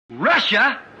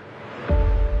Russia,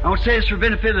 I want to say this for the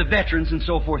benefit of the veterans and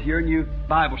so forth here and you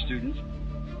Bible students.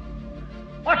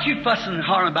 What you fussing and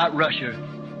hollering about Russia?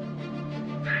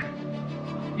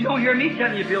 You don't hear me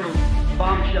telling you to build a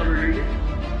bomb shelter, do you?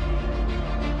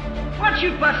 What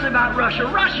you fussing about Russia?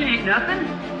 Russia ain't nothing.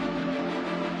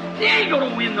 They ain't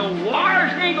gonna win no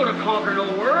wars. They ain't gonna conquer no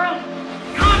world.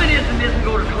 Communism isn't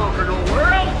gonna conquer no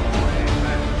world.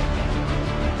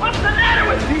 What's the matter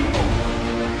with people?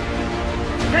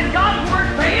 Can God's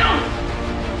word fail?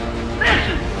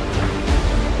 Listen.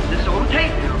 This is on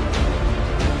tape now.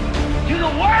 To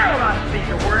the world I speak,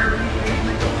 or wherever you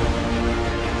may go.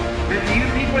 And to you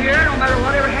people here, no matter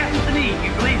whatever happens to me,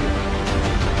 you believe it.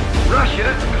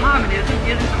 Russia, communism,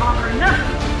 isn't conquering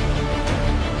nothing.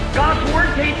 God's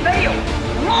word can't fail.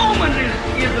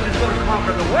 Romanism is going to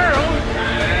conquer the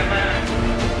world.